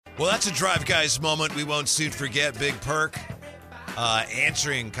Well, that's a Drive Guys moment we won't soon forget. Big Perk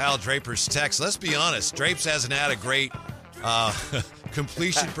answering Kyle Draper's text. Let's be honest, Drapes hasn't had a great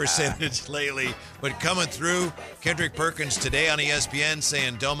completion percentage lately, but coming through, Kendrick Perkins today on ESPN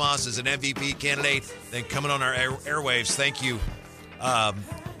saying Domas is an MVP candidate, then coming on our airwaves. Thank you,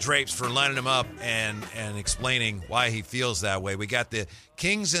 Drapes, for lining him up and explaining why he feels that way. We got the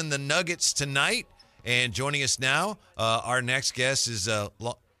Kings and the Nuggets tonight, and joining us now, our next guest is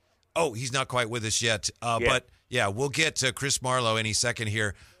he's not quite with us yet. But, yeah, we'll get to Chris Marlowe any second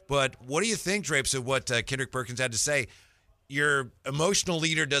here. But what do you think, Drapes, of what Kendrick Perkins had to say? Your emotional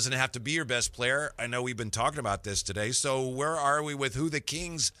leader doesn't have to be your best player. I know we've been talking about this today. So where are we with who the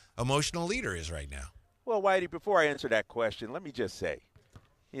Kings' emotional leader is right now? Well, Whitey, before I answer that question, let me just say,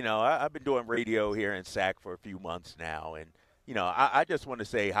 I've been doing radio here in SAC for a few months now. And, I just want to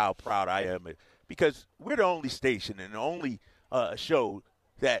say how proud I am because we're the only station and the only show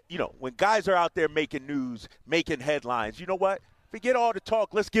that, when guys are out there making news, making headlines, you know what? Forget all the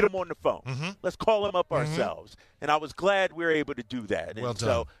talk. Let's get them on the phone. Mm-hmm. Let's call them up ourselves. And I was glad we were able to do that. Well and done.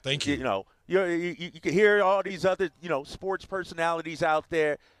 So, thank you. You can hear all these other, sports personalities out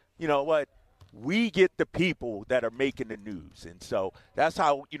there. You know what? We get the people that are making the news. And so that's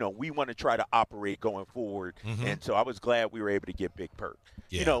how, we want to try to operate going forward. Mm-hmm. And so I was glad we were able to get Big Perk.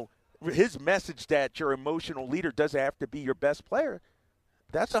 Yeah. His message that your emotional leader doesn't have to be your best player,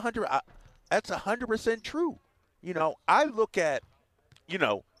 that's 100% true. I look at,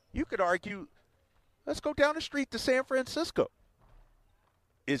 you could argue, let's go down the street to San Francisco.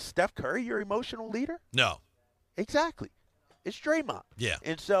 Is Steph Curry your emotional leader? No. Exactly. It's Draymond. Yeah.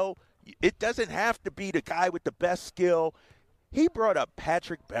 And so it doesn't have to be the guy with the best skill. He brought up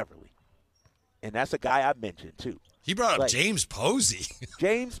Patrick Beverly, and that's a guy I mentioned too. He brought up James Posey.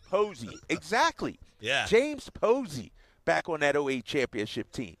 James Posey. Exactly. Yeah. James Posey back on that 08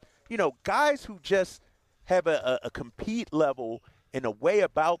 championship team. Guys who just have a compete level and a way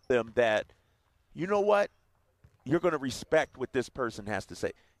about them that, you know what, you're going to respect what this person has to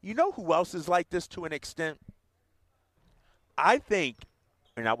say. You know who else is like this to an extent? I think,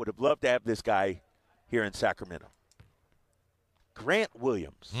 and I would have loved to have this guy here in Sacramento, Grant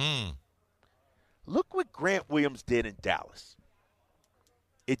Williams. Look what Grant Williams did in Dallas.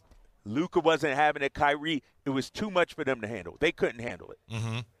 Luka wasn't having it. Kyrie, it was too much for them to handle. They couldn't handle it.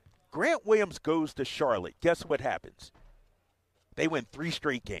 Mm-hmm. Grant Williams goes to Charlotte. Guess what happens? They win 3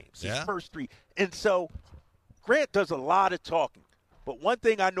 straight games. His first 3. And so Grant does a lot of talking. But one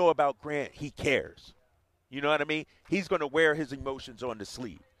thing I know about Grant, he cares. You know what I mean? He's going to wear his emotions on the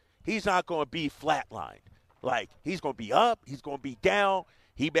sleeve. He's not going to be flatlined. Like, he's going to be up. He's going to be down.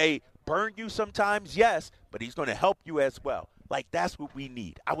 He may burn you sometimes, yes, but he's going to help you as well. Like, that's what we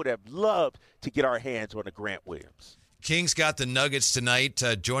need. I would have loved to get our hands on a Grant Williams. Kings got the Nuggets tonight.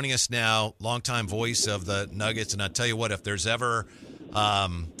 Joining us now, longtime voice of the Nuggets. And I'll tell you what, if there's ever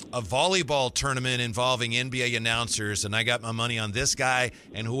a volleyball tournament involving NBA announcers, and I got my money on this guy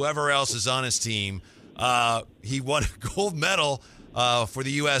and whoever else is on his team, he won a gold medal for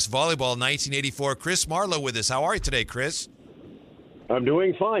the U.S. volleyball in 1984. Chris Marlowe with us. How are you today, Chris? I'm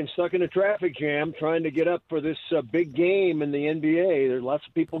doing fine. Stuck in a traffic jam trying to get up for this big game in the NBA. There's lots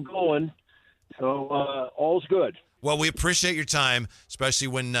of people going, so all's good. Well, we appreciate your time, especially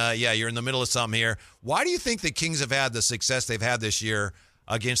when, you're in the middle of something here. Why do you think the Kings have had the success they've had this year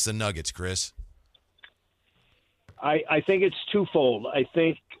against the Nuggets, Chris? I think it's twofold. I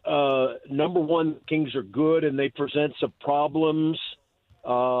think, number one, Kings are good, and they present some problems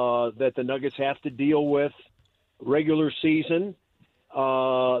that the Nuggets have to deal with regular season.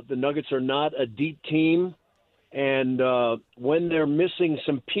 The Nuggets are not a deep team, and when they're missing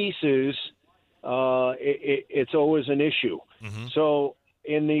some pieces, it's always an issue. Mm-hmm. So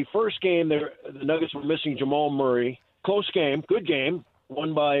in the first game, the Nuggets were missing Jamal Murray. Close game, good game,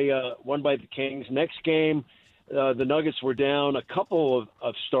 won by the Kings. Next game, the Nuggets were down a couple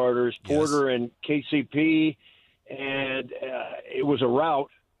of starters, Porter and KCP, and it was a rout.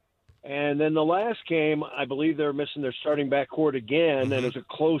 And then the last game, I believe they were missing their starting backcourt again, and it was a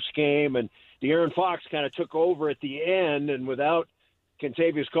close game. And De'Aaron Fox kind of took over at the end, and without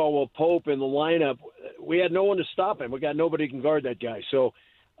Kentavious Caldwell-Pope in the lineup, we had no one to stop him. We got nobody who can guard that guy. So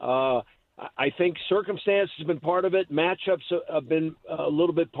I think circumstance has been part of it. Matchups have been a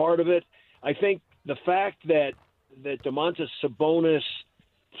little bit part of it. I think the fact that Domantas Sabonis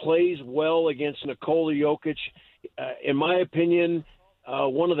plays well against Nikola Jokic, in my opinion,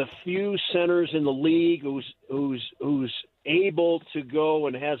 one of the few centers in the league who's able to go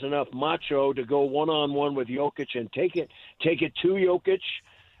and has enough macho to go one-on-one with Jokic and take it to Jokic.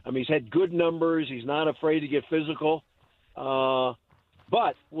 I mean, he's had good numbers. He's not afraid to get physical.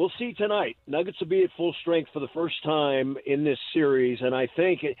 But we'll see tonight. Nuggets will be at full strength for the first time in this series, and I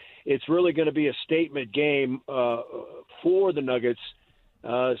think it's really going to be a statement game for the Nuggets,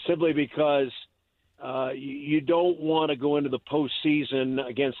 simply because you don't want to go into the postseason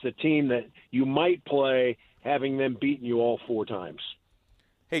against a team that you might play having them beaten you all 4 times.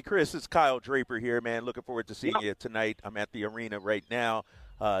 Hey, Chris, it's Kyle Draper here, man. Looking forward to seeing you tonight. I'm at the arena right now.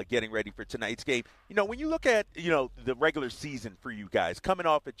 Getting ready for tonight's game. When you look at, the regular season for you guys, coming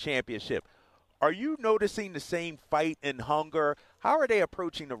off a championship, are you noticing the same fight and hunger? How are they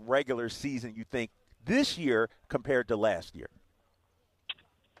approaching the regular season, you think, this year compared to last year?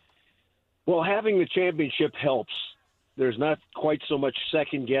 Well, having the championship helps. There's not quite so much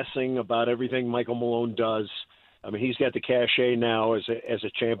second-guessing about everything Michael Malone does. I mean, he's got the cachet now as a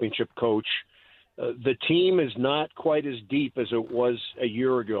championship coach. The team is not quite as deep as it was a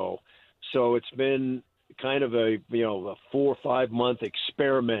year ago. So it's been kind of a 4 or 5 month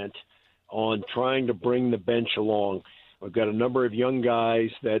experiment on trying to bring the bench along. We've got a number of young guys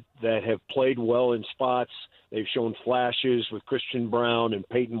that have played well in spots. They've shown flashes with Christian Brown and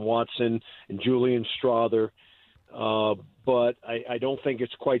Peyton Watson and Julian Strother. But I don't think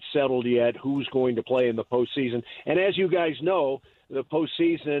it's quite settled yet who's going to play in the postseason. And as you guys know, the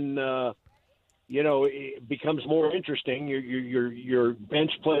postseason it becomes more interesting. Your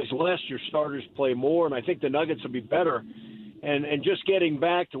bench plays less, your starters play more, and I think the Nuggets will be better. And just getting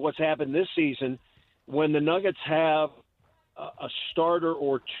back to what's happened this season, when the Nuggets have a starter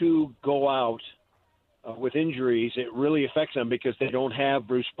or two go out with injuries, it really affects them because they don't have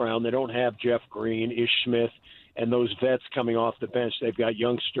Bruce Brown, they don't have Jeff Green, Ish Smith, and those vets coming off the bench. They've got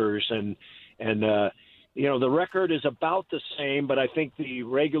youngsters, and the record is about the same, but I think the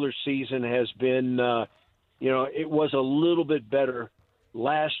regular season has been, it was a little bit better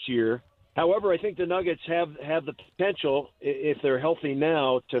last year. However, I think the Nuggets have the potential, if they're healthy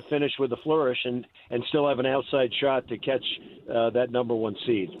now, to finish with a flourish and still have an outside shot to catch that number 1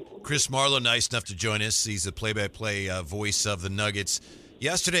 seed. Chris Marlowe, nice enough to join us. He's the play-by-play voice of the Nuggets.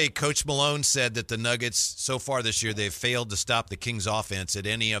 Yesterday, Coach Malone said that the Nuggets, so far this year, they've failed to stop the Kings' offense at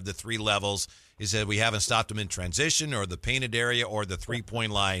any of the 3 levels. He said we haven't stopped them in transition or the painted area or the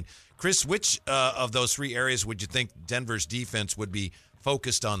three-point line. Chris, which of those 3 areas would you think Denver's defense would be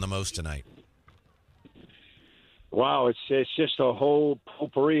focused on the most tonight? Wow, it's just a whole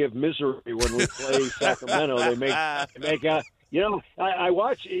potpourri of misery when we play Sacramento. They make I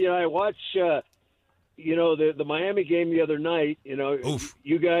watch the Miami game the other night. Oof.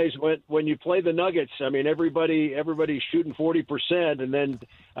 You guys when you play the Nuggets. I mean, everybody's shooting 40%, and then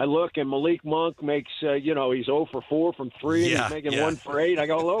I look and Malik Monk makes he's 0 for 4 from 3, and he's making 1 for 8. I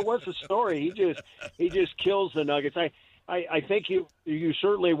go, oh, what's the story? He just kills the Nuggets. I think you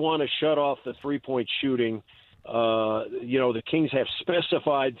certainly want to shut off the 3-point shooting. The Kings have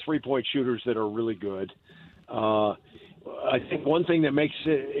specified 3-point shooters that are really good. I think one thing that makes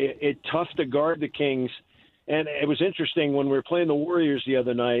it tough to guard the Kings, and it was interesting when we were playing the Warriors the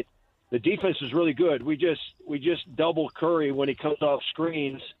other night, the defense is really good. We just double Curry when he comes off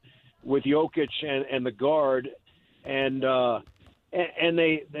screens with Jokic and the guard, and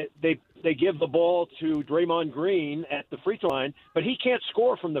they give the ball to Draymond Green at the free throw line, but he can't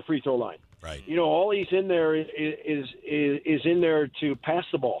score from the free throw line. Right. All he's in there is in there to pass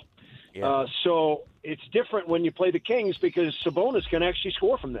the ball. Yeah. So it's different when you play the Kings because Sabonis can actually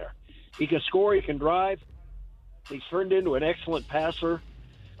score from there. He can score. He can drive. He's turned into an excellent passer.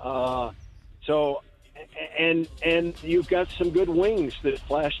 And you've got some good wings that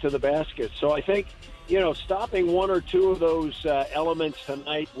flash to the basket. So I think, stopping 1 or 2 of those elements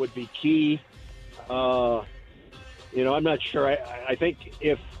tonight would be key. I'm not sure. I think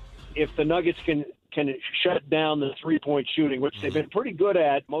if the Nuggets can shut down the 3-point shooting, which they've been pretty good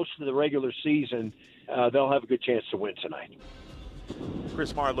at most of the regular season, they'll have a good chance to win tonight.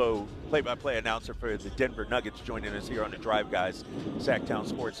 Chris Marlowe, play-by-play announcer for the Denver Nuggets, joining us here on the Drive, guys. Sacktown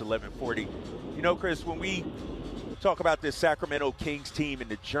Sports 1140. Chris, when we talk about this Sacramento Kings team and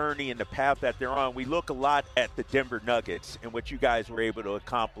the journey and the path that they're on, we look a lot at the Denver Nuggets and what you guys were able to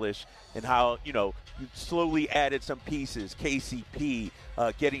accomplish and how, you slowly added some pieces, KCP,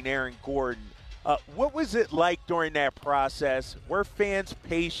 getting Aaron Gordon. What was it like during that process? Were fans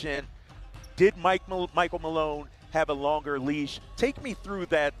patient? Did Michael Malone have a longer leash? Take me through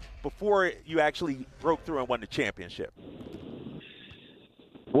that before you actually broke through and won the championship.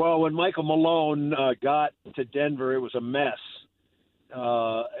 Well, when Michael Malone got to Denver, it was a mess. It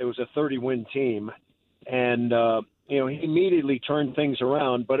was a 30-win team, and he immediately turned things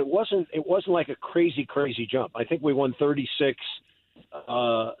around. But it wasn't like a crazy jump. I think we won 36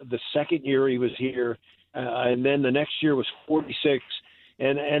 the second year he was here, and then the next year was 46.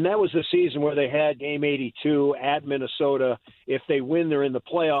 And that was the season where they had Game 82 at Minnesota. If they win, they're in the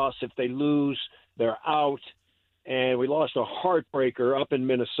playoffs. If they lose, they're out. And we lost a heartbreaker up in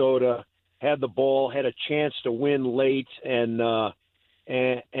Minnesota. Had the ball, had a chance to win late, and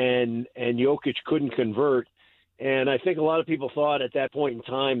Jokic couldn't convert. And I think a lot of people thought at that point in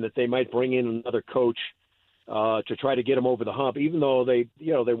time that they might bring in another coach to try to get him over the hump, even though they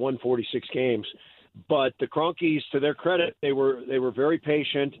won 46 games. But the Cronkies, to their credit, they were very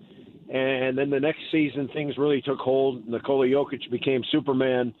patient. And then the next season, things really took hold. Nikola Jokic became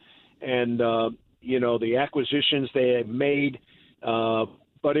Superman, and the acquisitions they had made.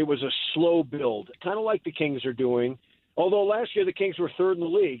 But it was a slow build, kind of like the Kings are doing. Although last year the Kings were third in the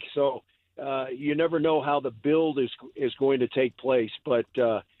league, so you never know how the build is going to take place. But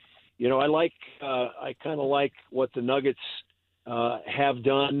I kind of like what the Nuggets have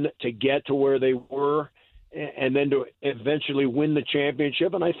done to get to where they were, and then to eventually win the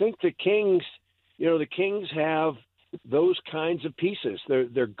championship. And I think the Kings have those kinds of pieces.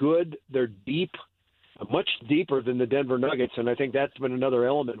 They're good. They're deep, much deeper than the Denver Nuggets, and I think that's been another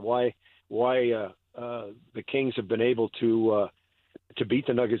element why the Kings have been able to beat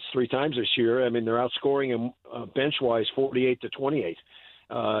the Nuggets 3 times this year. I mean, they're outscoring them bench-wise 48-28.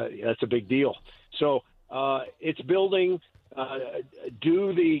 That's a big deal. So it's building.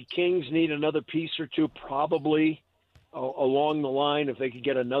 Do the Kings need another piece or two? Probably along the line if they could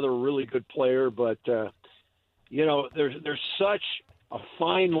get another really good player. But, there's such a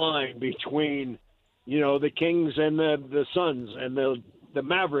fine line between, the Kings and the Suns and the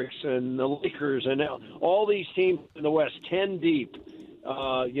Mavericks and the Lakers and all these teams in the West, 10 deep.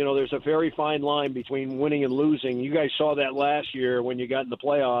 There's a very fine line between winning and losing. You guys saw that last year when you got in the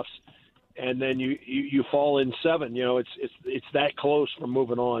playoffs, and then you fall in 7. It's that close from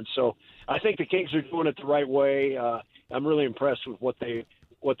moving on. So I think the Kings are doing it the right way. I'm really impressed with what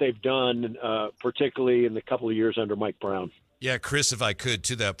they've done, particularly in the couple of years under Mike Brown. Yeah, Chris, if I could,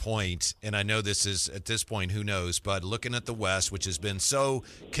 to that point, and I know this is, at this point, who knows, but looking at the West, which has been so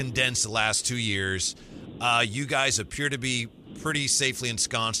condensed the last 2 years, you guys appear to be pretty safely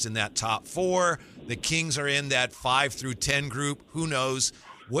ensconced in that top 4. The Kings are in that 5 through 10 group. Who knows?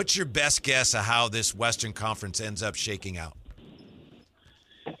 What's your best guess of how this Western Conference ends up shaking out?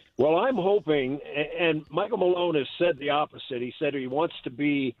 Well, I'm hoping, and Michael Malone has said the opposite. He said he wants to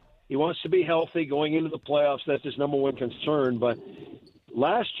be healthy going into the playoffs. That's his number one concern. But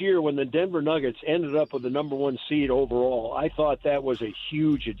last year when the Denver Nuggets ended up with the number 1 seed overall, I thought that was a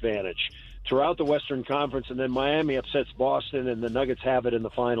huge advantage throughout the Western Conference. And then Miami upsets Boston, and the Nuggets have it in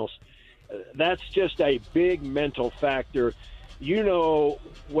the finals. That's just a big mental factor.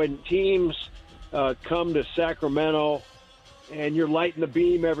 When teams come to Sacramento and you're lighting the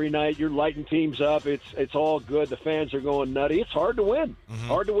beam every night, you're lighting teams up, it's all good. The fans are going nutty. It's hard to win. Mm-hmm.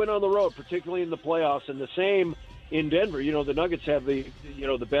 Hard to win on the road, particularly in the playoffs. And the same in Denver. The Nuggets have the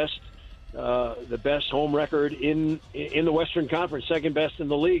best home record in the Western Conference, second best in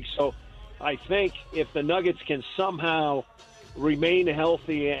the league. So I think if the Nuggets can somehow remain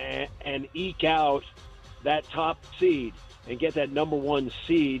healthy and eke out that top seed and get that number 1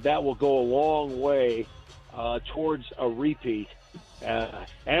 seed, that will go a long way towards a repeat.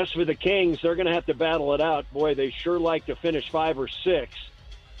 As for the Kings, they're going to have to battle it out. Boy, they sure like to finish 5 or 6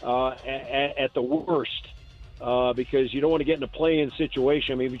 at the worst, because you don't want to get in a play-in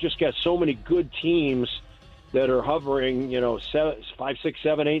situation. I mean, we've just got so many good teams that are hovering, 5, 6,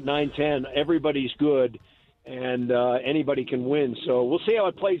 7, 8, 9, 10. Everybody's good, and anybody can win. So we'll see how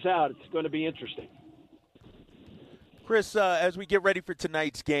it plays out. It's going to be interesting. Chris, as we get ready for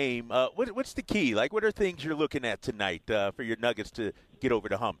tonight's game, what's the key? Like, what are things you're looking at tonight for your Nuggets to get over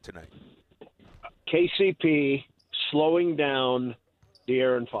the hump tonight? KCP slowing down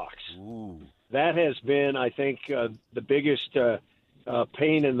De'Aaron Fox. Ooh. That has been, I think, the biggest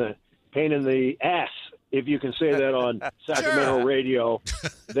pain in the ass, if you can say that on Sacramento radio,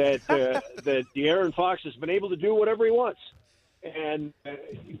 that De'Aaron Fox has been able to do whatever he wants. And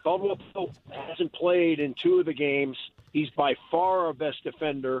Caldwell Pope hasn't played in 2 of the games. He's by far our best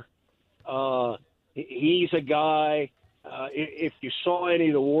defender. He's a guy, if you saw any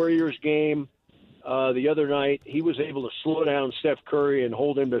of the Warriors game the other night, he was able to slow down Steph Curry and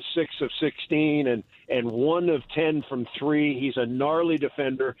hold him to 6 of 16 and 1 of 10 from 3. He's a gnarly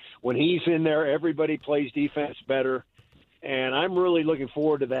defender. When he's in there, everybody plays defense better. And I'm really looking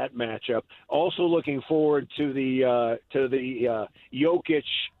forward to that matchup. Also looking forward to the Jokic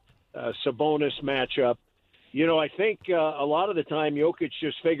Sabonis matchup. I think a lot of the time Jokic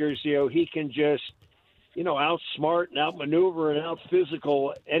just figures he can just outsmart and outmaneuver and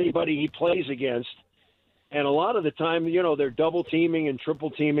outphysical anybody he plays against. And a lot of the time, they're double teaming and triple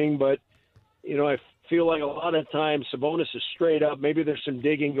teaming, but, I feel like a lot of times Sabonis is straight up. Maybe there's some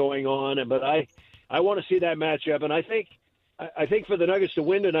digging going on, but I want to see that matchup. And I think for the Nuggets to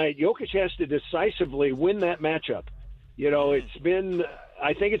win tonight, Jokic has to decisively win that matchup.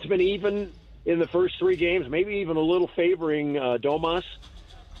 I think it's been even in the first 3 games, maybe even a little favoring Domas.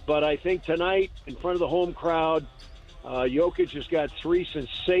 But I think tonight, in front of the home crowd, Jokic has got 3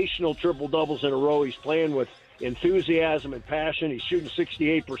 sensational triple-doubles in a row. He's playing with enthusiasm and passion. He's shooting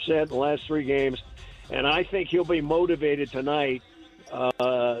 68% in the last 3 games. And I think he'll be motivated tonight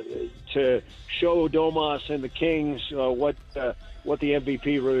to show Domas and the Kings what the MVP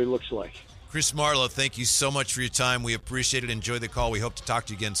really looks like. Chris Marlowe, thank you so much for your time. We appreciate it. Enjoy the call. We hope to talk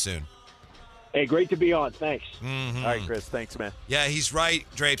to you again soon. Hey, great to be on. Thanks. Mm-hmm. All right, Chris. Thanks, man. Yeah, he's right,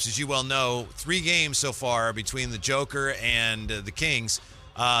 Drapes, as you well know. 3 games so far between the Joker and the Kings.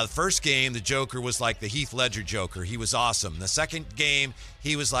 The first game, the Joker was like the Heath Ledger Joker. He was awesome. The second game,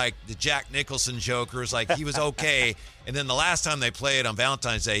 he was like the Jack Nicholson Joker. It was like he was okay. And then the last time they played on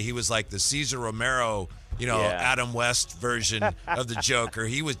Valentine's Day, he was like the Cesar Romero, Adam West version of the Joker.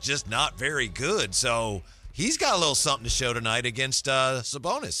 He was just not very good. So he's got a little something to show tonight against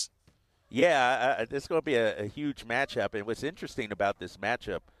Sabonis. Yeah, it's going to be a huge matchup. And what's interesting about this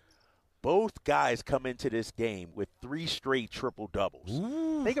matchup, both guys come into this game with 3 straight triple-doubles.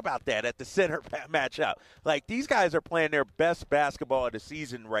 Ooh. Think about that at the center matchup. Like, these guys are playing their best basketball of the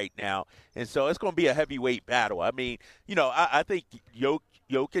season right now, and so it's going to be a heavyweight battle. I mean, I think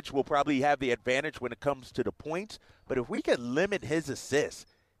Jokic will probably have the advantage when it comes to the points, but if we can limit his assists,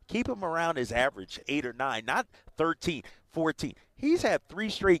 keep him around his average, 8 or 9, not 13, 14. He's had 3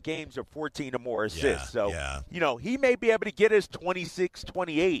 straight games of 14 or more assists. He may be able to get his 26,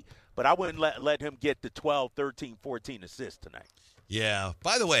 28, but I wouldn't let him get the 12, 13, 14 assists tonight. Yeah.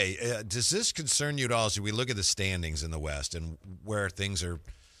 By the way, does this concern you at all as we look at the standings in the West and where things are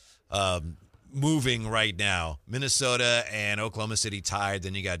moving right now? Minnesota and Oklahoma City tied.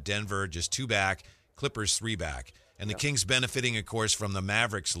 Then you got Denver just 2 back, Clippers 3 back. And the Kings benefiting, of course, from the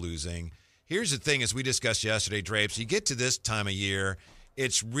Mavericks losing. Here's the thing, as we discussed yesterday, Drapes, you get to this time of year,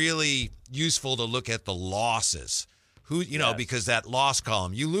 it's really useful to look at the losses. Because that loss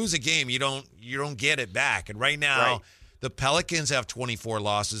column, you lose a game, you don't get it back. And right now, the Pelicans have 24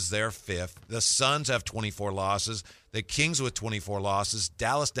 losses, they're 5th. The Suns have 24 losses. The Kings with 24 losses.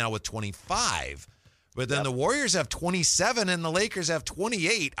 Dallas now with 25. But then the Warriors have 27 and the Lakers have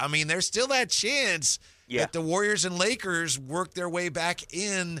 28. I mean, there's still that chance that the Warriors and Lakers work their way back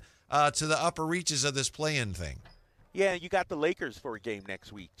in to the upper reaches of this play-in thing. Yeah, you got the Lakers for a game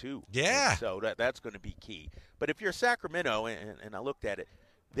next week, too. Yeah. And so that's going to be key. But if you're Sacramento, and I looked at it,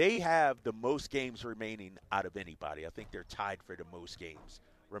 they have the most games remaining out of anybody. I think they're tied for the most games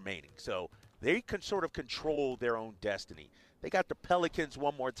remaining. So they can sort of control their own destiny. They got the Pelicans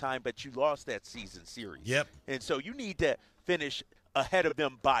one more time, but you lost that season series. Yep. And so you need to finish ahead of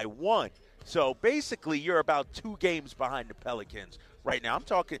them by 1. So basically you're about 2 games behind the Pelicans right now. I'm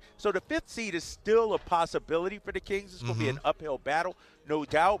talking – so the 5th seed is still a possibility for the Kings. It's going to be an uphill battle, no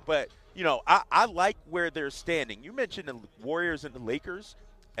doubt. But, I like where they're standing. You mentioned the Warriors and the Lakers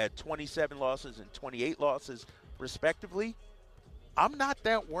at 27 losses and 28 losses respectively. I'm not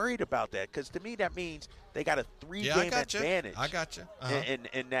that worried about that because to me that means they got a 3-game advantage. I got you.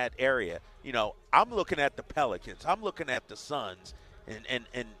 In that area. I'm looking at the Pelicans. I'm looking at the Suns and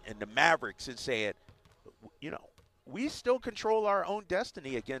the Mavericks and saying, we still control our own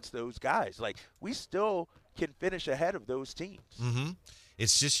destiny against those guys. Like, we still can finish ahead of those teams. Mm-hmm.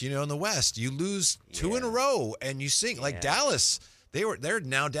 It's just, in the West, you lose 2 in a row and you sink. Like Dallas, they're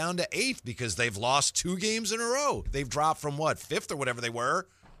now down to 8th because they've lost 2 games in a row. They've dropped from 5th or whatever they were,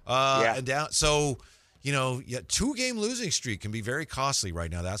 and down. So, 2-game losing streak can be very costly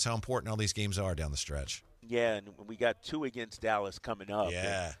right now. That's how important all these games are down the stretch. Yeah, and we got 2 against Dallas coming up.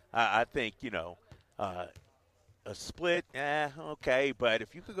 Yeah, I think a split, okay, but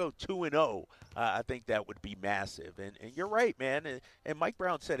if you could go 2-0, I think that would be massive. And you're right, man. And Mike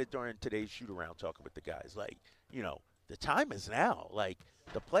Brown said it during today's shoot-around talking with the guys. Like, the time is now. Like,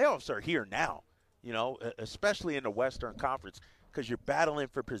 the playoffs are here now, especially in the Western Conference because you're battling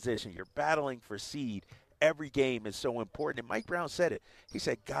for position. You're battling for seed. Every game is so important. And Mike Brown said it. He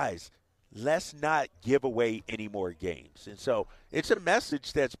said, guys, let's not give away any more games. And so it's a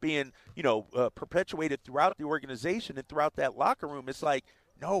message that's being, perpetuated throughout the organization and throughout that locker room. It's like,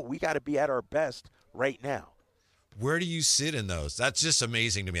 no, we got to be at our best right now. Where do you sit in those? That's just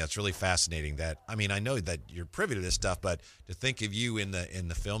amazing to me. That's really fascinating. I know that you're privy to this stuff, but to think of you in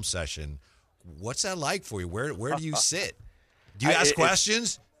the film session, what's that like for you? Where do you sit? Do you ask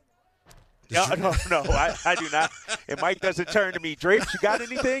questions? No, I do not. And Mike doesn't turn to me. Drapes, you got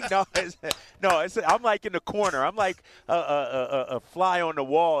anything? No, I'm like in the corner. I'm like a fly on the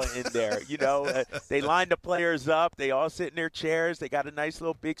wall in there. They line the players up. They all sit in their chairs. They got a nice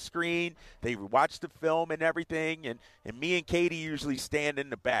little big screen. They watch the film and everything. And me and Katie usually stand in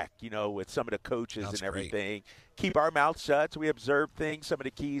the back, with some of the coaches. That's and everything. Great. Keep our mouths shut. So we observe things, some of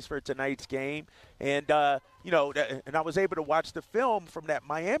the keys for tonight's game. And, and I was able to watch the film from that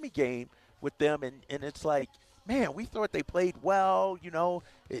Miami game with them, and it's like, man, we thought they played well,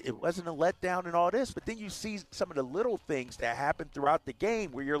 it wasn't a letdown and all this, but then you see some of the little things that happen throughout the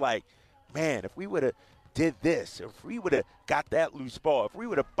game where you're like, man, if we would have did this, if we would have got that loose ball, if we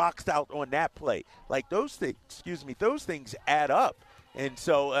would have boxed out on that play, like those things add up. And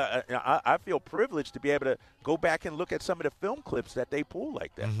so I feel privileged to be able to go back and look at some of the film clips that they pull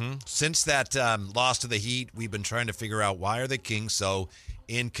like that. Mm-hmm. Since that loss to the Heat, we've been trying to figure out why are the Kings so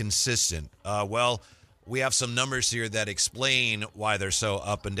inconsistent. Well, we have some numbers here that explain why they're so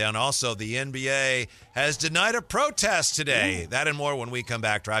up and down. Also, the NBA has denied a protest today. Ooh. That and more when we come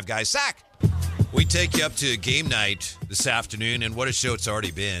back. Drive Guys Sack. We take you up to game night this afternoon, and what a show it's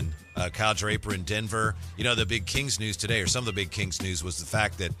already been. Kyle Draper in Denver. The big Kings news today, or some of the big Kings news, was the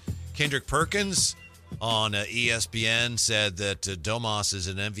fact that Kendrick Perkins on ESPN said that Domas is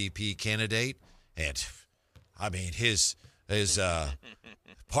an MVP candidate. And, I mean, his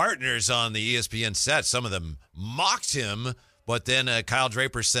partners on the ESPN set, some of them mocked him, but then Kyle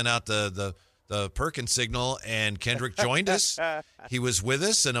Draper sent out the Perkins signal, and Kendrick joined us. He was with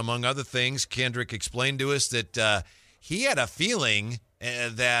us, and among other things, Kendrick explained to us that he had a feeling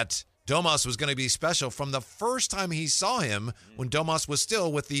that Domas was going to be special from the first time he saw him when Domas was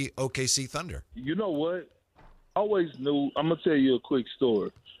still with the OKC Thunder. You know what? I always knew. I'm going to tell you a quick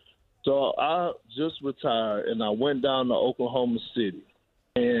story. So I just retired, and I went down to Oklahoma City.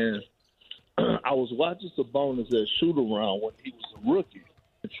 And I was watching Sabonis at shoot-around when he was a rookie.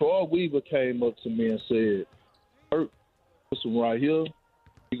 And Troy Weaver came up to me and said, this one right here,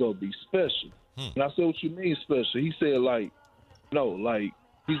 he going to be special. And I said, what you mean special? He said, no,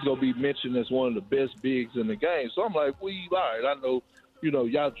 he's going to be mentioned as one of the best bigs in the game. So I'm like, all right, I know,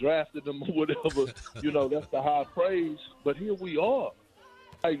 y'all drafted him or whatever. That's the high praise. But here we are.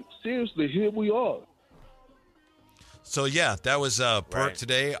 Seriously, here we are. So, yeah, that was Perk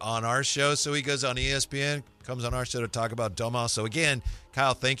today on our show. So he goes on ESPN, comes on our show to talk about Domas. So, again,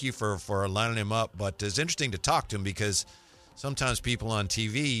 Kyle, thank you for lining him up. But it's interesting to talk to him because sometimes people on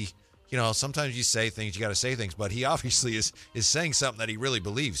TV, sometimes you say things, you got to say things. But he obviously is saying something that he really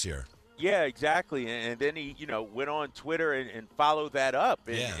believes here. Yeah, exactly. And then he, went on Twitter and followed that up.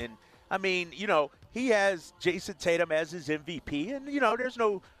 And I mean, he has Jason Tatum as his MVP. And, there's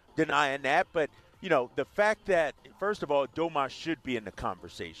no denying that. But the fact that, first of all, Domas should be in the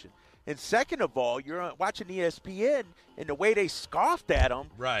conversation. And second of all, you're watching ESPN, and the way they scoffed at him,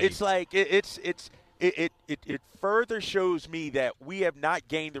 right. It's like it further shows me that we have not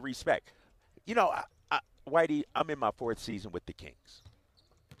gained the respect. Whitey, I'm in my fourth season with the Kings.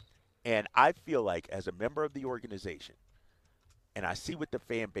 And I feel like as a member of the organization, and I see what the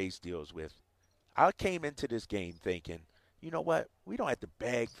fan base deals with, I came into this game thinking, you know what, we don't have to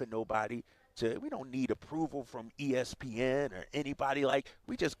beg for nobody. We don't need approval from ESPN or anybody.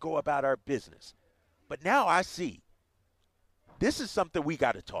 We just go about our business. But now I see this is something we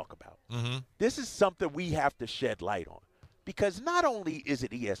got to talk about. Mm-hmm. This is something we have to shed light on. Because not only is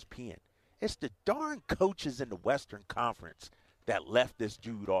it ESPN, it's the darn coaches in the Western Conference that left this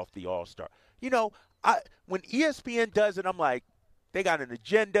dude off the All-Star. When ESPN does it, I'm like, they got an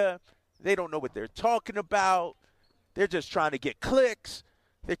agenda. They don't know what they're talking about. They're just trying to get clicks.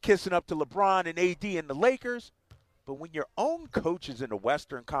 They're kissing up to LeBron and AD and the Lakers. But when your own coaches in the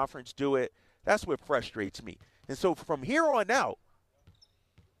Western Conference do it, that's what frustrates me. And so from here on out,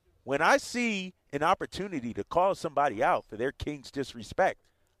 when I see an opportunity to call somebody out for their Kings disrespect,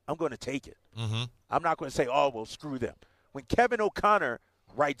 I'm going to take it. Mm-hmm. I'm not going to say, oh, well, screw them. When Kevin O'Connor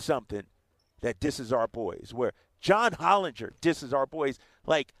writes something that disses our boys, where John Hollinger disses our boys,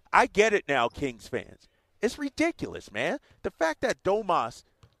 I get it now, Kings fans. It's ridiculous, man. The fact that Domas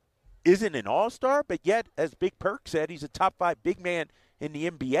isn't an all-star, but yet, as Big Perk said, he's a top 5 big man in the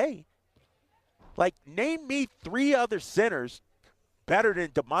NBA. Name me 3 other centers better than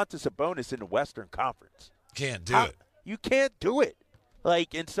Domantas Sabonis in the Western Conference. Can't do it. You can't do it.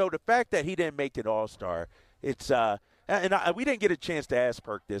 And so the fact that he didn't make it all-star, it's we didn't get a chance to ask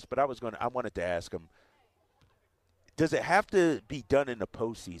Perk this, but I wanted to ask him, does it have to be done in the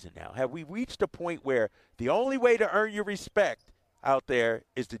postseason now? Have we reached a point where the only way to earn your respect out there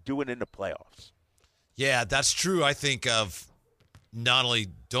is to do it in the playoffs? Yeah, that's true. I think of not only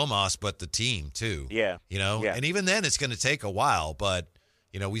Domas, but the team, too. Yeah. And even then, it's going to take a while. But,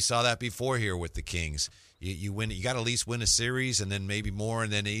 we saw that before here with the Kings. You win. You got to at least win a series and then maybe more.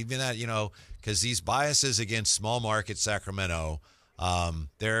 And then even that, because these biases against small market Sacramento,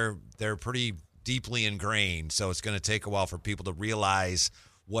 they're pretty deeply ingrained. So it's going to take a while for people to realize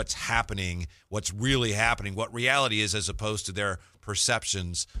what's happening, what's really happening, what reality is as opposed to their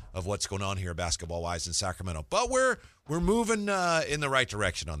perceptions of what's going on here basketball-wise in Sacramento. But we're moving in the right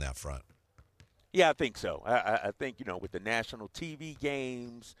direction on that front. Yeah, I think so. I think, with the national TV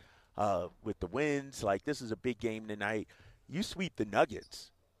games, with the wins, like this is a big game tonight. You sweep the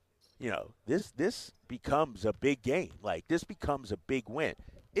Nuggets, this becomes a big game. Like this becomes a big win.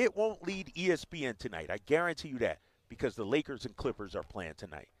 It won't lead ESPN tonight. I guarantee you that because the Lakers and Clippers are playing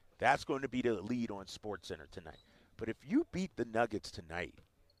tonight. That's going to be the lead on SportsCenter tonight. But if you beat the Nuggets tonight,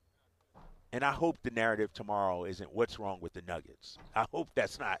 and I hope the narrative tomorrow isn't what's wrong with the Nuggets. I hope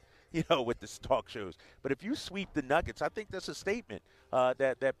that's not, with the talk shows. But if you sweep the Nuggets, I think that's a statement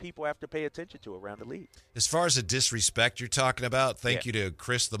that people have to pay attention to around the league. As far as the disrespect you're talking about, thank you to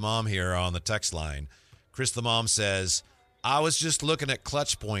Chris the Mom here on the text line. Chris the Mom says, I was just looking at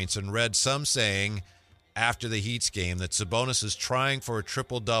clutch points and read some saying after the Heat's game that Sabonis is trying for a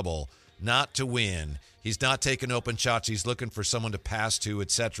triple-double, not to win. He's not taking open shots. He's looking for someone to pass to,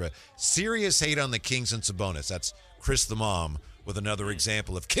 etc. Serious hate on the Kings and Sabonis. That's Chris the Mom with another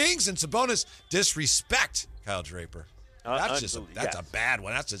example of Kings and Sabonis disrespect, Kyle Draper. That's a bad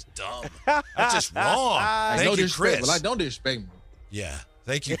one. That's just dumb. That's just wrong. Thank you, Chris. But I don't disrespect me. Yeah.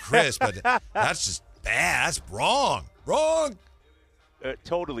 Thank you, Chris. But that's just bad. That's wrong. Wrong.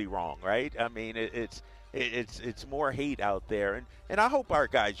 Totally wrong, right? I mean, it's more hate out there, and I hope our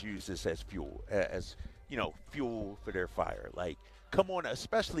guys use this as fuel, fuel for their fire. Like, come on,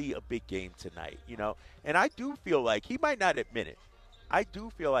 especially a big game tonight, And I do feel like he might not admit it. I do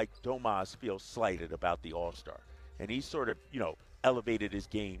feel like Domas feels slighted about the All-Star, and he's sort of elevated his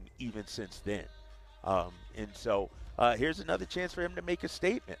game even since then. And so here's another chance for him to make a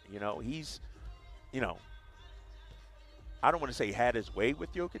statement. He's I don't want to say had his way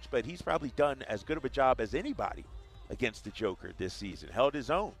with Jokic, but he's probably done as good of a job as anybody against the Joker this season, held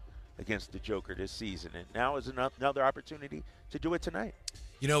his own against the Joker this season, and now is another opportunity to do it tonight.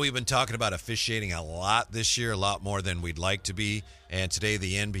 We've been talking about officiating a lot this year, a lot more than we'd like to be, and today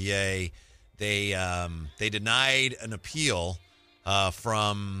the NBA, they denied an appeal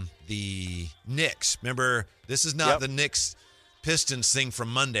from the Knicks. Remember, this is not the Knicks Pistons thing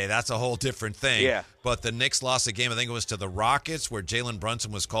from Monday. That's a whole different thing. Yeah. But the Knicks lost a game, I think it was to the Rockets, where Jalen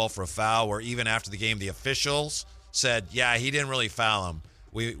Brunson was called for a foul, where even after the game, the officials said, yeah, he didn't really foul him.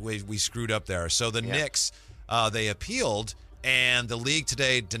 We screwed up there. So the Knicks, they appealed, and the league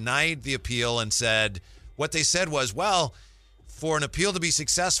today denied the appeal and said, what they said was, well, for an appeal to be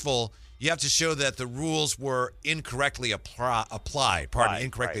successful, you have to show that the rules were incorrectly applied.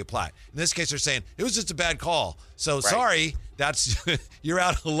 Incorrectly applied. In this case, they're saying it was just a bad call. So sorry, that's you're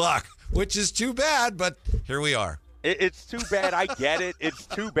out of luck, which is too bad. But here we are. It's too bad. I get it. It's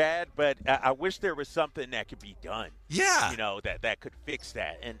too bad. But I wish there was something that could be done. Yeah. That could fix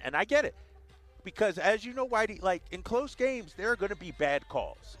that. And I get it. Because as you know, Whitey, like in close games, there are going to be bad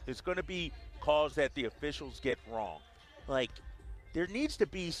calls. It's going to be calls that the officials get wrong. Like, there needs to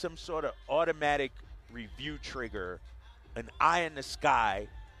be some sort of automatic review trigger, an eye in the sky,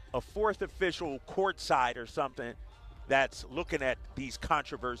 a fourth official courtside or something that's looking at these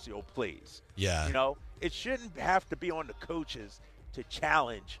controversial plays. Yeah. It shouldn't have to be on the coaches to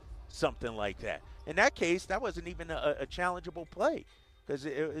challenge something like that. In that case, that wasn't even a challengeable play because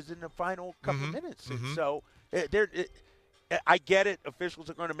it was in the final couple minutes. And so I get it. Officials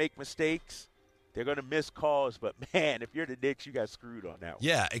are going to make mistakes. They're going to miss calls, but, man, if you're the Knicks, you got screwed on that one.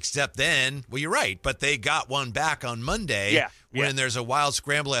 Yeah, except then, well, you're right, but they got one back on Monday when there's a wild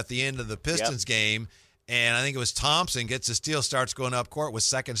scramble at the end of the Pistons game, and I think it was Thompson gets a steal, starts going up court with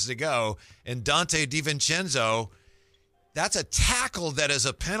seconds to go, and Dante DiVincenzo, that's a tackle that is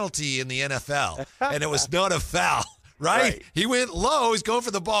a penalty in the NFL, and it was not a foul. Right? He went low. He's going for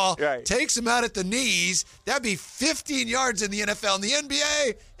the ball. Right. Takes him out at the knees. That'd be 15 yards in the NFL. In the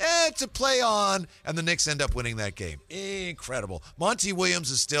NBA, it's a play on. And the Knicks end up winning that game. Incredible. Monty Williams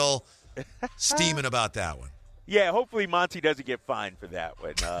is still steaming about that one. Yeah, hopefully Monty doesn't get fined for that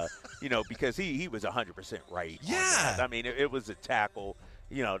one, because he was 100% right. Yeah. I mean, it was a tackle.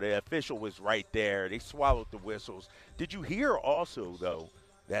 The official was right there. They swallowed the whistles. Did you hear also, though,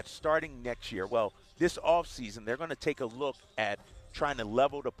 that starting next year, this offseason, they're going to take a look at trying to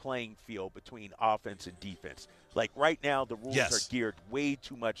level the playing field between offense and defense. Like right now, the rules are geared way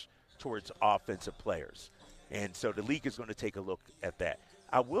too much towards offensive players. And so the league is going to take a look at that.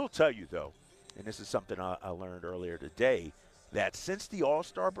 I will tell you, though, and this is something I learned earlier today, that since the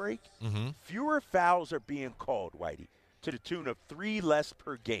All-Star break, fewer fouls are being called, Whitey, to the tune of 3 less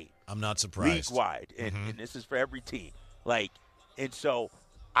per game. I'm not surprised. League-wide, and this is for every team. And so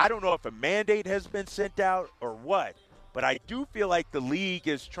I don't know if a mandate has been sent out or what, but I do feel like the league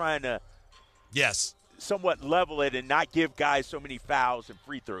is trying to somewhat level it and not give guys so many fouls and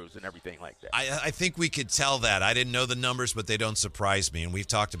free throws and everything like that. I think we could tell that. I didn't know the numbers, but they don't surprise me, and we've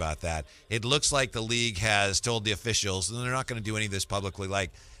talked about that. It looks like the league has told the officials, and they're not going to do any of this publicly, like,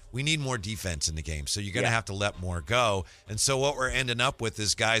 we need more defense in the game, so you're going to have to let more go. And so what we're ending up with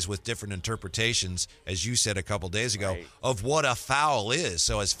is guys with different interpretations, as you said a couple days ago, of what a foul is.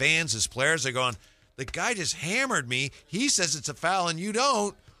 So as fans, as players are going, the guy just hammered me. He says it's a foul, and you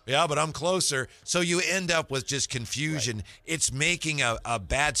don't. Yeah, but I'm closer. So you end up with just confusion. Right. It's making a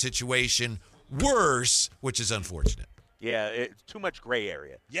bad situation worse, which is unfortunate. Yeah, it's too much gray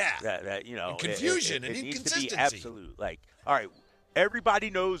area. Yeah. And confusion and it inconsistency. Needs to be absolute. Like, all right,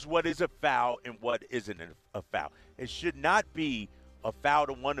 everybody knows what is a foul and what isn't a foul. It should not be a foul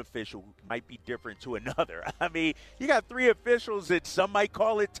to one official might be different to another. I mean, you got 3 officials that some might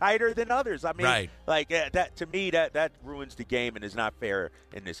call it tighter than others. I mean, that to me, that ruins the game and is not fair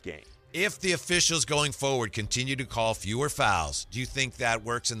in this game. If the officials going forward continue to call fewer fouls, do you think that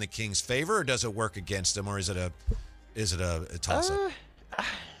works in the Kings' favor, or does it work against them, or is it a toss-up?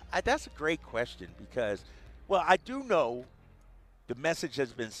 That's a great question because, well, I do know the message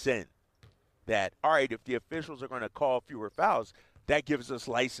has been sent that, all right, if the officials are going to call fewer fouls, that gives us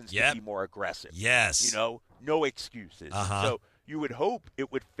license to be more aggressive. Yes. No excuses. So you would hope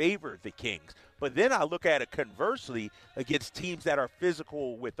it would favor the Kings. But then I look at it conversely against teams that are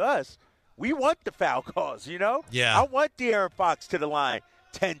physical with us. We want the foul calls, Yeah. I want De'Aaron Fox to the line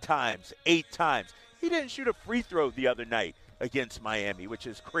 10 times, 8 times. He didn't shoot a free throw the other night against Miami, which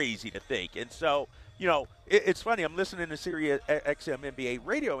is crazy to think. And so, it's funny. I'm listening to Sirius XM NBA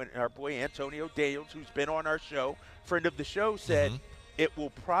radio, and our boy Antonio Daniels, who's been on our show, friend of the show, said it will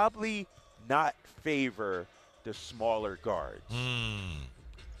probably not favor the smaller guards,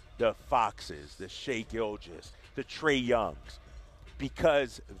 the Foxes, the Shai Gilgeous, the Trae Youngs,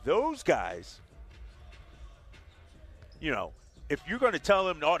 because those guys, if you're going to tell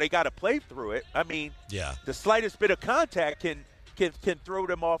them, no, they got to play through it, I mean, the slightest bit of contact can throw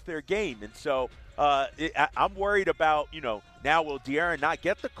them off their game. And so I'm worried about, now will De'Aaron not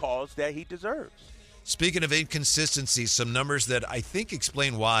get the calls that he deserves? Speaking of inconsistency, some numbers that I think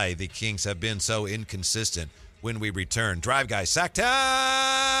explain why the Kings have been so inconsistent when we return. Drive Guys,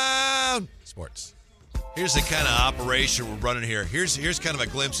 Sacktown Sports. Here's the kind of operation we're running here. Here's kind of a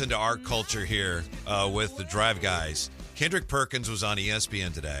glimpse into our culture here with the Drive Guys. Kendrick Perkins was on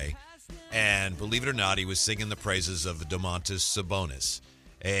ESPN today, and believe it or not, he was singing the praises of Domantas Sabonis.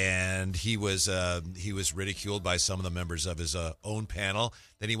 And he was ridiculed by some of the members of his own panel.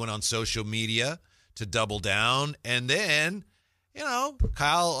 Then he went on social media to double down. And then,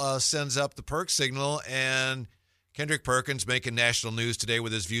 Kyle sends up the Perk signal, and Kendrick Perkins, making national news today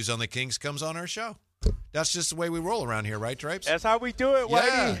with his views on the Kings, comes on our show. That's just the way we roll around here, right, Drapes? That's how we do it,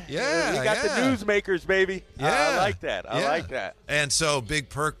 Whitey. Yeah, we got the newsmakers, baby. I like that. I like that. And so Big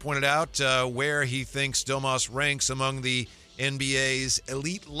Perk pointed out where he thinks Domas ranks among the NBA's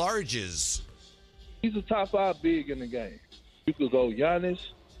elite larges. He's a top 5 big in the game. You could go Giannis,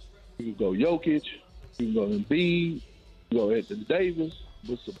 you could go Jokic, you can go Embiid, you can go Anthony Davis,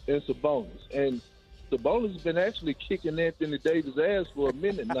 and Sabonis. And Sabonis has been actually kicking Anthony Davis' ass for a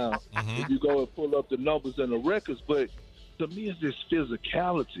minute now. If you go and pull up the numbers and the records. But to me, it's this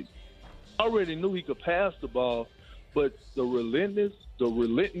physicality. I already knew he could pass the ball, but the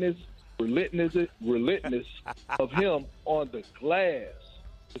relentlessness of him on the glass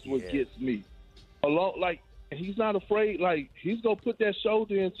is what gets me. He's not afraid. He's going to put that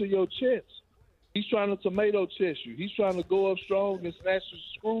shoulder into your chest. He's trying to tomato chest you. He's trying to go up strong and snatch the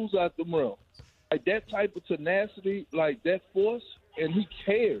screws out the rim. That type of tenacity, that force, and he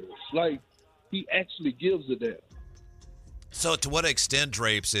cares. He actually gives it that. So to what extent,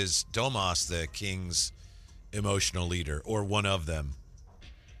 Drapes, is Domas the Kings' emotional leader, or one of them?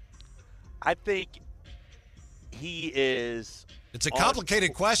 I think he is. It's a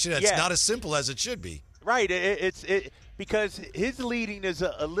complicated question. It's not as simple as it should be. Right. It's because his leading is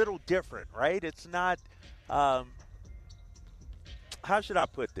a little different, right? It's not. How should I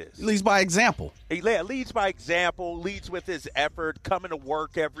put this? He leads by example. He leads by example, leads with his effort, coming to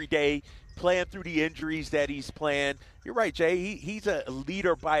work every day, playing through the injuries that he's playing. You're right, Jay. He's a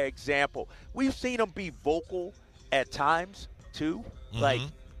leader by example. We've seen him be vocal at times, too.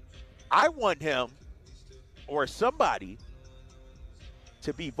 I want him or somebody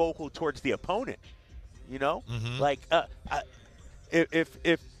to be vocal towards the opponent. You know, like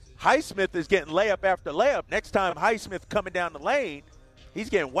if Highsmith is getting layup after layup, next time Highsmith coming down the lane, he's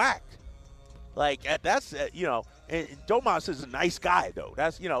getting whacked. Like that's you know, and Domas is a nice guy though.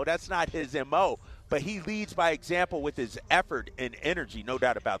 That's not his MO, but he leads by example with his effort and energy, no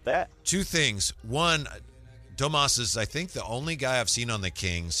doubt about that. Two things. One, Domas is, I think, the only guy I've seen on the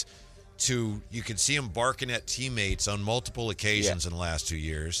Kings you can see him barking at teammates on multiple occasions in the last 2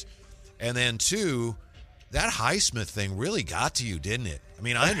 years. And then two, that Highsmith thing really got to you, didn't it? I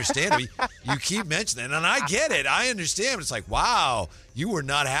mean, I understand it. You keep mentioning it, and I get it. I understand. It's like, wow, you were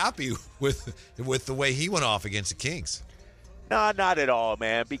not happy with the way he went off against the Kings. No, not at all,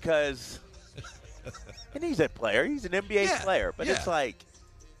 man, because and he's a player. He's an NBA player. But it's like,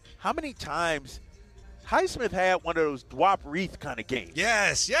 how many times Highsmith had one of those Dwap Reith kind of games?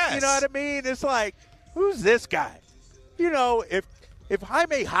 Yes. You know what I mean? It's like, who's this guy? You know, if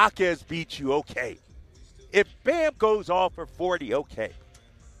Jaime Jaquez beats you, okay. If Bam goes off for 40, okay.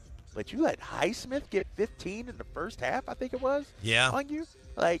 But you let Highsmith get 15 in the first half, I think it was, on you?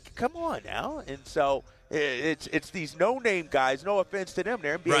 Like, come on now. And so it's these no-name guys, no offense to them,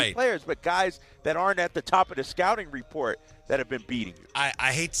 they're NBA players, but guys that aren't at the top of the scouting report that have been beating you.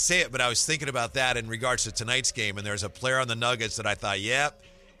 I hate to say it, but I was thinking about that in regards to tonight's game, and there's a player on the Nuggets that I thought, yep,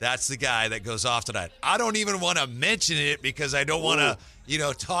 that's the guy that goes off tonight. I don't even want to mention it because I don't want to,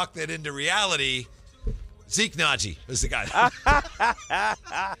 talk that into reality. Zeke Naji is the guy.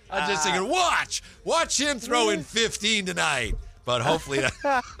 I'm just thinking, watch him throw in 15 tonight. But hopefully,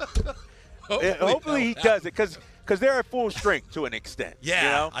 hopefully he does it because they're at full strength to an extent. Yeah, you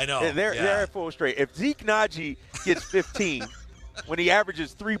know? I know. They're at full strength. If Zeke Naji gets 15 when he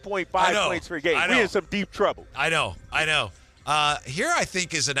averages 3.5 points per game, we're in some deep trouble. I know. Here, I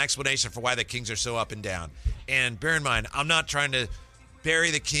think, is an explanation for why the Kings are so up and down. And bear in mind, I'm not trying to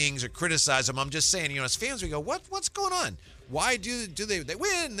bury the Kings or criticize them. I'm just saying, as fans, we go, what's going on? Why do they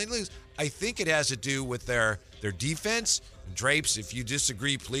win, they lose? I think it has to do with their defense. Drapes, if you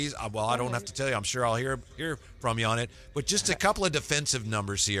disagree, please. Well, I don't have to tell you. I'm sure I'll hear from you on it. But just a couple of defensive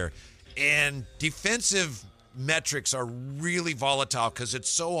numbers here. And defensive metrics are really volatile because it's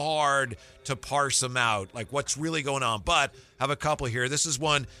so hard to parse them out, like what's really going on. But I have a couple here. This is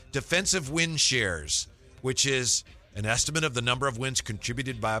one, defensive win shares, which is an estimate of the number of wins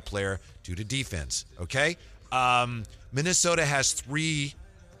contributed by a player due to defense, okay? Minnesota has 3.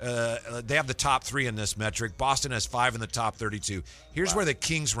 They have the top 3 in this metric. Boston has 5 in the top 32. Here's where the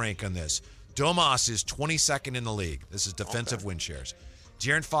Kings rank on this. Domas is 22nd in the league. This is defensive win shares.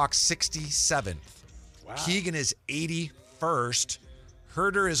 De'Aaron Fox, 67th. Wow. Keegan is 81st.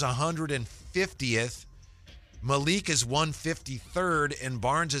 Herter is 150th. Malik is 153rd. And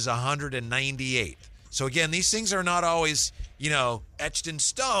Barnes is 198th. So, again, these things are not always, etched in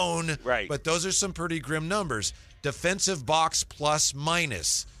stone. Right. But those are some pretty grim numbers. Defensive box plus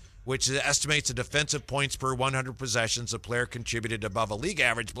minus, which estimates the defensive points per 100 possessions a player contributed above a league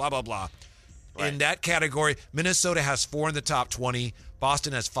average, blah, blah, blah. Right. In that category, Minnesota has 4 in the top 20.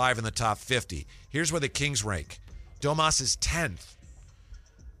 Boston has 5 in the top 50. Here's where the Kings rank. Domas is 10th.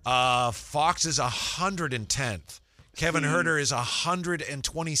 Fox is 110th. Kevin Herter is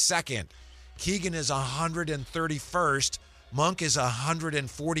 122nd. Keegan is 131st. Monk is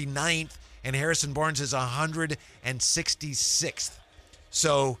 149th. And Harrison Barnes is 166th.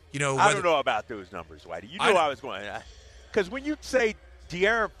 So, I don't know about those numbers, Whitey. I was going because when you say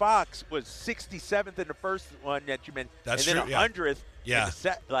De'Aaron Fox was 67th in the first one that you mentioned, and then 100th in the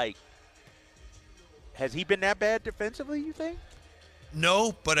set, has he been that bad defensively, you think?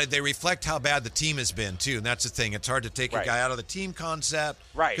 No, but they reflect how bad the team has been, too. And that's the thing. It's hard to take a guy out of the team concept.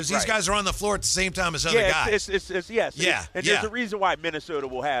 Right. Because these guys are on the floor at the same time as other guys. And there's a reason why Minnesota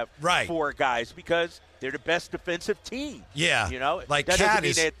will have 4 guys because they're the best defensive team. Yeah. Like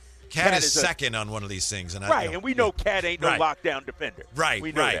Cat is second on one of these things. And and we know Cat ain't no lockdown defender. Right,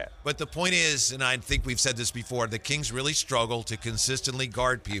 we know that. But the point is, and I think we've said this before, the Kings really struggle to consistently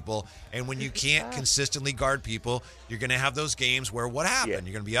guard people. And when you can't consistently guard people, you're going to have those games where what happened?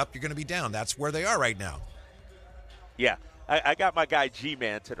 You're going to be up, you're going to be down. That's where they are right now. Yeah. I got my guy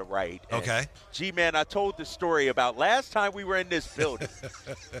G-Man to the right. Okay. G-Man, I told the story about last time we were in this building.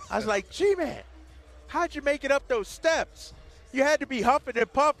 I was like, G-Man, how'd you make it up those steps? You had to be huffing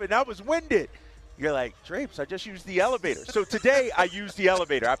and puffing. I was winded. You're like, Drapes, I just used the elevator. So today I used the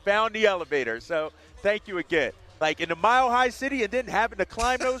elevator. I found the elevator. So thank you again. Like in the Mile High City and then having to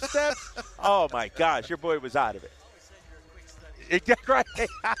climb those steps, oh, my gosh, your boy was out of it. Right.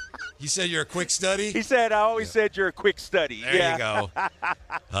 You said you're a quick study? He said, I always said you're a quick study. There you go.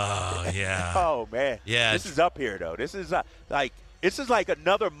 Oh, yeah. Oh, man. Yeah. This is up here, though. This is like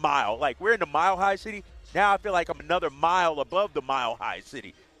another mile. Like, we're in the mile-high city. Now I feel like I'm another mile above the mile-high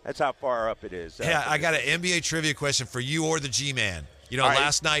city. That's how far up it is. Yeah, I got an NBA trivia question for you or the G-Man. You know,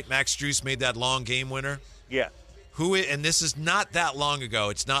 last night Max Strus made that long game winner. Yeah. And this is not that long ago.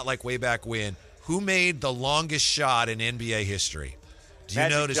 It's not like way back when. Who made the longest shot in NBA history? Do you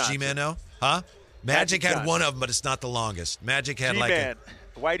know? Does G-Man know? Huh? Magic had one of them, but it's not the longest. Magic had G-Man,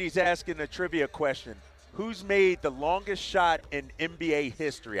 Whitey's asking a trivia question. Who's made the longest shot in NBA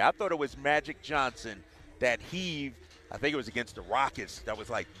history? I thought it was Magic Johnson that heaved. I think it was against the Rockets. That was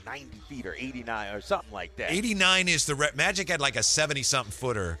like 90 feet or 89 or something like that. 89 is the Magic had like a 70-something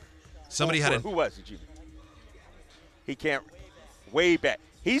footer. Somebody had Who was it, G-Man? He can't. Way back.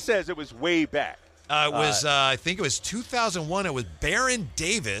 He says it was way back. It was, I think it was 2001. It was Baron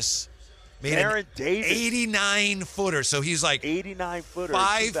Davis. Made an 89-footer. So he's like 89-footer,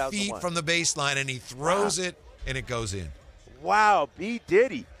 5 feet from the baseline, and he throws it, and it goes in. Wow, B.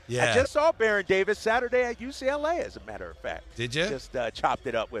 Diddy. Yeah. I just saw Baron Davis Saturday at UCLA, as a matter of fact. Did you? Just chopped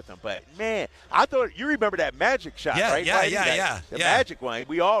it up with him. But, man, I thought you remember that Magic shot, right? Yeah. The Magic one.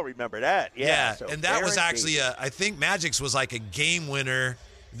 We all remember that. Yeah. So and that was actually, I think Magic's was like a game winner.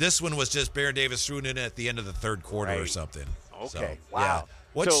 This one was just Baron Davis throwing it in at the end of the third quarter or something. Okay. So, wow.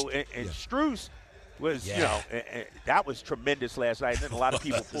 Yeah. Strus was, that was tremendous last night. And then a lot of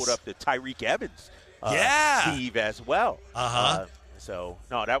people pulled up the Tyreek Evans Steve as well. So,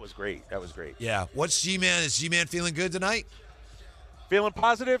 no, that was great. That was great. Yeah. What's G-Man? Is G-Man feeling good tonight? Feeling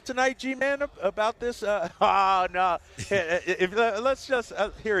positive tonight, G-Man, about this? No. Let's just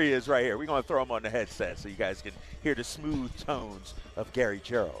here he is right here. We're going to throw him on the headset so you guys can hear the smooth tones of Gary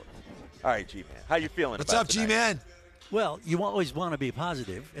Gerald. All right, G-Man. How you feeling What's about up, G-Man? Well, you always want to be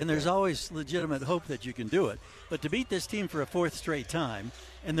positive, and there's always legitimate hope that you can do it. But to beat this team for a fourth straight time,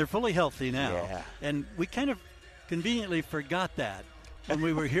 and they're fully healthy now, and we kind of conveniently forgot that when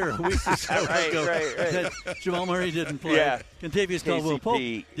we were here a week or so ago. That Jamal Murray didn't play. Contavious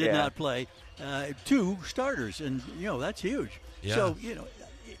Caldwell-Pope did not play. Two starters, and, that's huge. Yeah. So,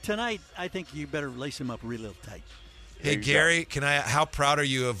 tonight I think you better lace him up real tight. Hey, Gary, how proud are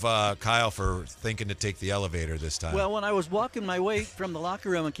you of Kyle for thinking to take the elevator this time? Well, when I was walking my way from the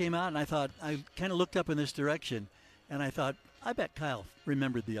locker room and came out, and I kind of looked up in this direction, and I thought, I bet Kyle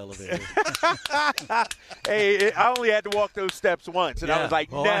remembered the elevator. Hey, I only had to walk those steps once, and I was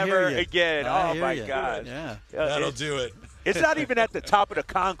like, never again. Oh, my God. Yeah. That'll do it. It's not even at the top of the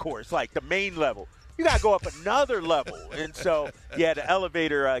concourse, like the main level. You got to go up another level. And so, the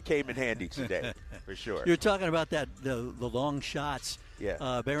elevator came in handy today, for sure. You're talking about the long shots.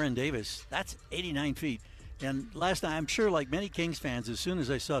 Yeah. Baron Davis, that's 89 feet. And last night, I'm sure like many Kings fans, as soon as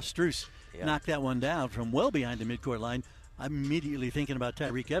I saw Strus knock that one down from well behind the midcourt line, I'm immediately thinking about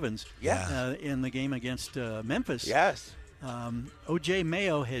Tyreek Evans in the game against Memphis. Yes. O.J.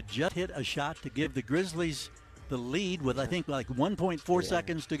 Mayo had just hit a shot to give the Grizzlies the lead with, I think, like 1.4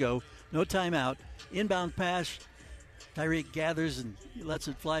 seconds to go. No timeout. Inbound pass. Tyreek gathers and lets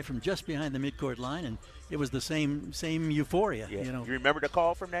it fly from just behind the midcourt line, and it was the same euphoria. Yeah. You remember the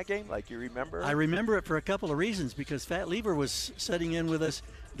call from that game? Like, you remember? I remember it for a couple of reasons, because Fat Lever was sitting in with us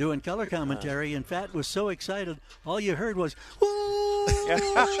doing color commentary, and Fat was so excited, all you heard was, "Woo!"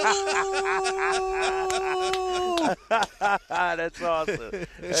 That's awesome.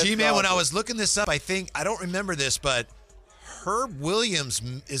 G-Man, when I was looking this up, I don't remember this, but Herb Williams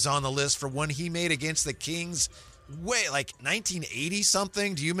is on the list for one he made against the Kings like 1980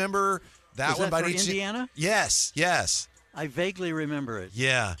 something. Do you remember that one? By Indiana? Yes. I vaguely remember it.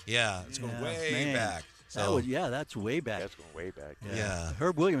 Yeah. It's going way back. So that's way back. That's going way back. Yeah.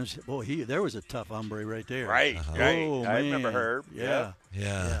 Herb Williams, there was a tough hombre right there. Right. Oh, I remember Herb. Yeah.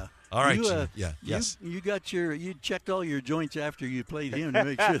 All right. You checked all your joints after you played him to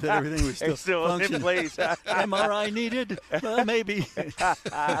make sure that everything was still functioning. In place. MRI needed? Well, maybe.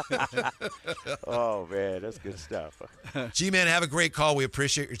 Oh, man, that's good stuff. G-Man, have a great call. We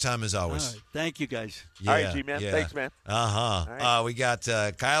appreciate your time as always. Thank you, guys. All right, G-Man. Thanks, man. Right. We got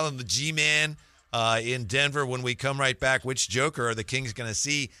Kyle and the G-Man in Denver. When we come right back, which Joker are the Kings going to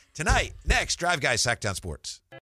see tonight? Next, Drive Guys, Sacktown Sports.